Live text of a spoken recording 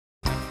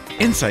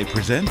Insight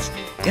presents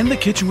In the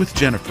Kitchen with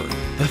Jennifer,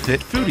 the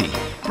Fit Foodie,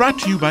 brought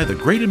to you by the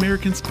Great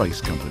American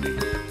Spice Company.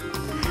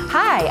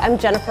 Hi, I'm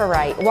Jennifer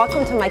Wright.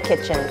 Welcome to my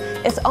kitchen.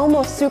 It's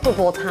almost Super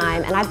Bowl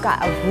time and I've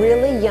got a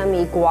really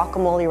yummy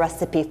guacamole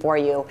recipe for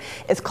you.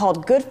 It's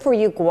called Good For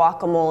You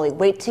Guacamole.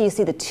 Wait till you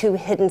see the 2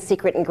 hidden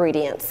secret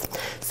ingredients.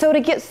 So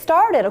to get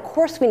started, of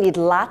course, we need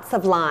lots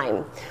of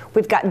lime.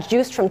 We've got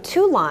juice from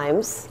 2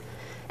 limes.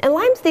 And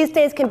limes these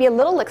days can be a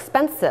little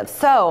expensive,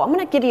 so I'm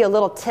going to give you a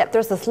little tip.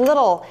 There's this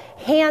little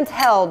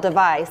handheld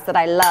device that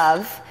I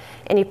love,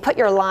 and you put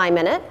your lime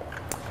in it,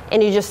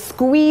 and you just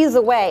squeeze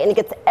away, and it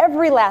gets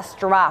every last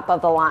drop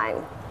of the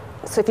lime.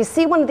 So if you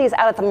see one of these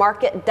out at the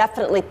market,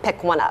 definitely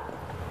pick one up.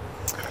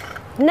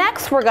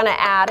 Next, we're going to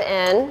add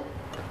in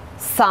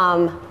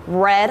some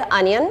red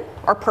onion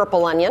or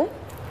purple onion,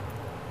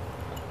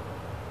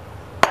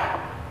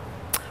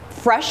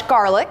 fresh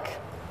garlic,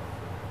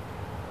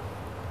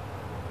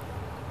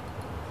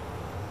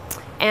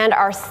 and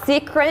our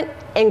secret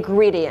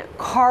ingredient,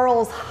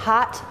 Carl's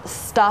hot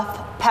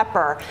stuffed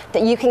pepper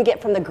that you can get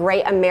from the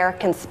Great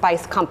American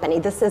Spice Company.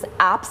 This is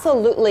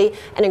absolutely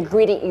an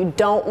ingredient you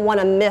don't want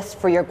to miss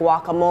for your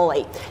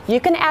guacamole. You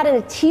can add in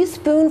a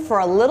teaspoon for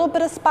a little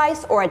bit of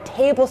spice or a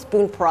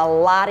tablespoon for a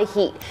lot of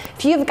heat.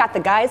 If you've got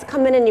the guys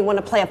come in and you want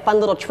to play a fun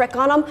little trick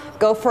on them,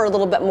 go for a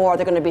little bit more.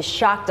 They're going to be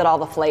shocked at all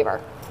the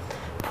flavor.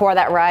 Pour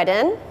that right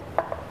in.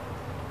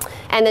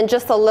 And then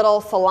just a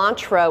little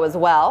cilantro as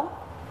well.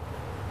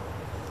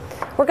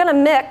 We're going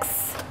to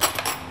mix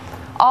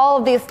all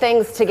of these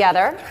things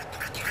together.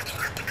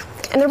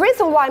 And the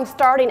reason why I'm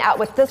starting out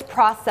with this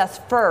process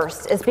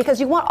first is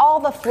because you want all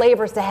the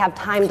flavors to have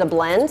time to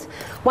blend.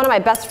 One of my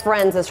best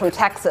friends is from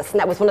Texas, and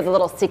that was one of the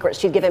little secrets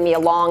she'd given me a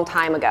long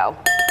time ago.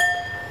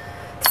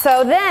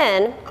 So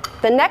then,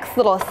 the next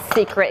little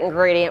secret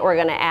ingredient we're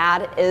going to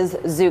add is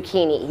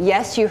zucchini.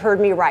 Yes, you heard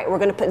me right. We're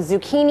going to put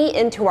zucchini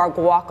into our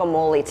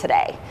guacamole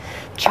today.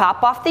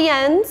 Chop off the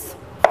ends.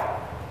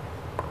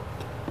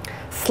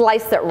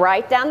 Slice it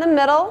right down the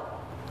middle,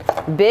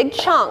 big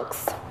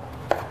chunks,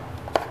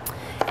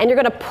 and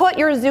you're going to put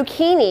your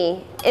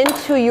zucchini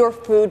into your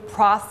food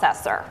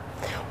processor.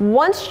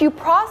 Once you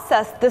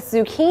process this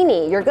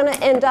zucchini, you're going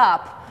to end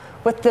up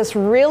with this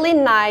really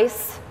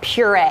nice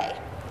puree.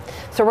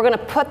 So we're going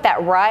to put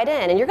that right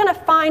in, and you're going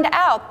to find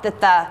out that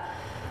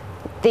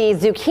the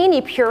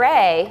zucchini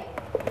puree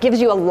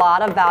gives you a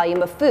lot of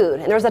volume of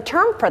food. And there's a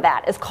term for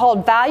that. It's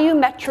called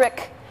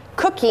volumetric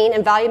cooking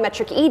and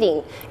volumetric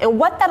eating. And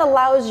what that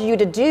allows you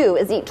to do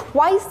is eat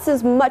twice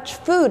as much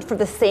food for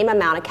the same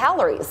amount of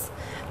calories.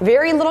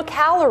 Very little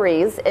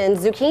calories in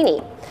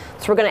zucchini.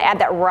 So we're going to add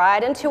that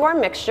right into our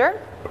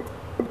mixture.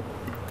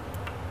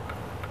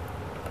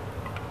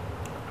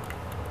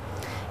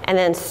 And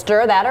then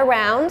stir that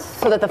around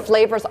so that the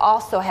flavors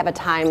also have a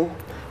time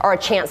or a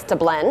chance to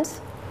blend.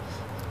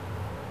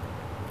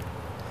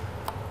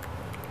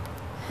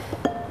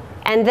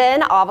 And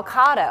then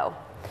avocado.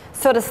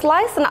 So to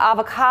slice an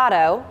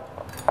avocado,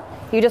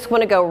 you just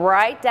want to go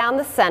right down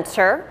the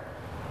center.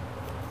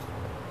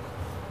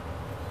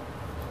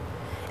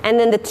 And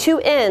then the 2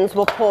 ends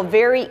will pull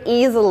very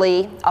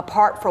easily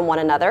apart from one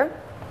another.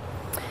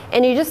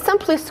 And you just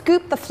simply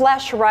scoop the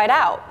flesh right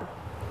out.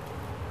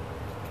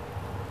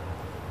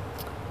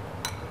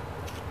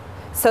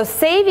 So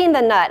saving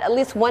the nut, at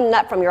least one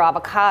nut from your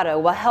avocado,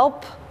 will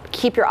help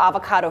keep your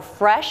avocado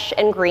fresh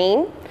and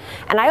green.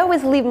 And I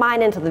always leave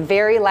mine until the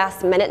very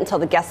last minute until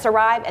the guests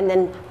arrive and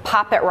then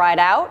pop it right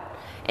out.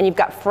 And you've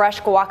got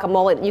fresh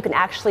guacamole that you can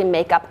actually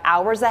make up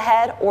hours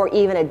ahead or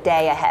even a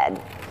day ahead.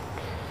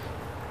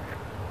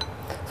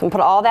 So I'm going to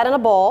put all that in a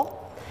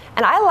bowl.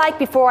 And I like,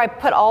 before I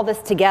put all this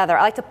together,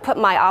 I like to put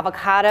my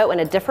avocado in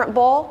a different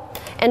bowl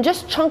and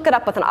just chunk it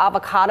up with an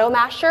avocado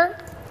masher.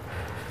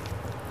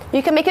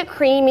 You can make it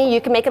creamy, you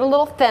can make it a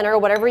little thinner,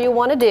 whatever you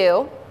want to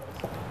do.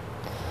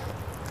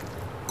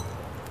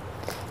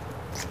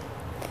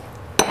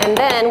 And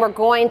then we're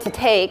going to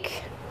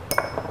take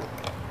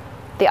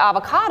the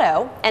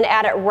avocado and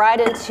add it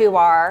right into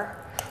our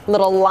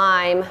little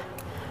lime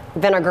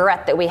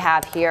vinaigrette that we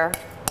have here.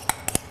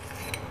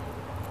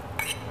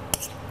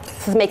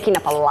 This is making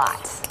up a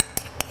lot.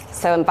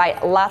 So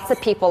invite lots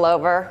of people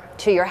over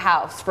to your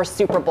house for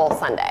Super Bowl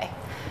Sunday.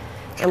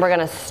 And we're going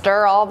to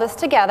stir all this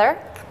together.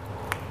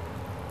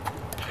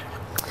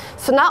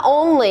 So not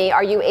only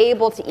are you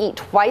able to eat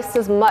twice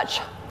as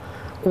much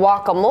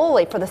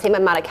guacamole for the same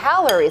amount of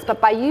calories,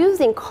 but by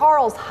using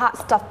Carl's hot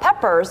stuffed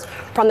peppers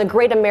from the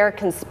Great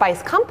American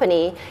Spice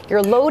Company,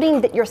 you're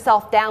loading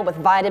yourself down with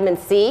vitamin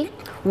C,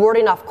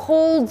 warding off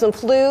colds and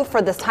flu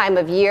for this time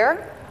of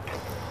year.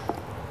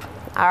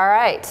 All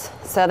right,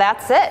 so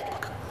that's it.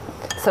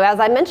 So as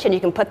I mentioned, you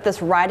can put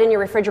this right in your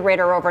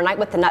refrigerator overnight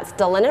with the nuts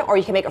still in it, or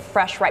you can make it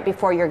fresh right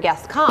before your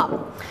guests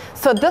come.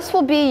 So this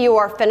will be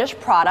your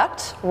finished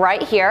product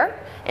right here.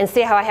 And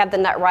see how I have the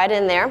nut right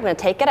in there. I'm going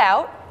to take it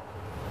out.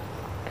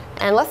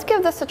 And let's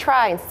give this a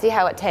try and see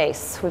how it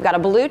tastes. We've got a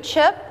blue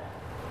chip.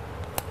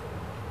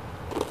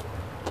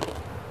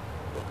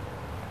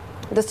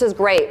 This is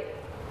great.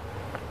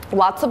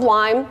 Lots of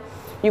lime.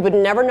 You would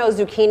never know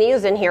zucchini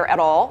is in here at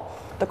all.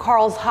 The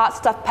Carl's Hot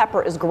Stuffed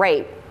Pepper is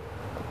great.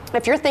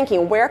 If you're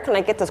thinking, where can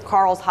I get this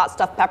Carl's Hot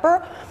Stuffed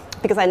Pepper?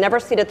 Because I never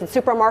see it at the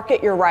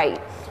supermarket, you're right.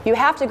 You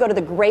have to go to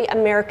the Great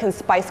American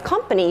Spice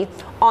Company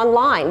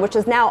online, which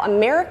is now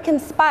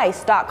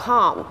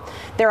americanspice.com.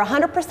 They're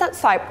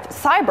 100%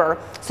 cyber,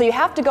 so you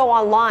have to go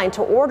online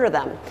to order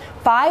them.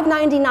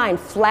 $5.99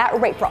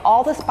 flat rate for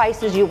all the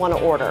spices you want to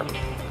order.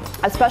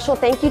 A special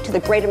thank you to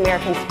the Great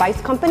American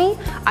Spice Company.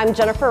 I'm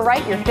Jennifer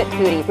Wright, your Fit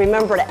Foodie.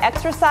 Remember to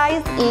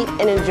exercise, eat,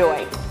 and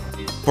enjoy.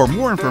 For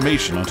more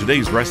information on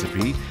today's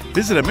recipe,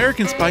 visit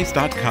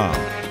americanspice.com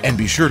and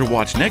be sure to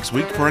watch next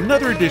week for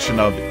another edition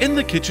of In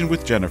the Kitchen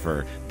with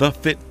Jennifer, the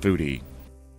Fit Foodie.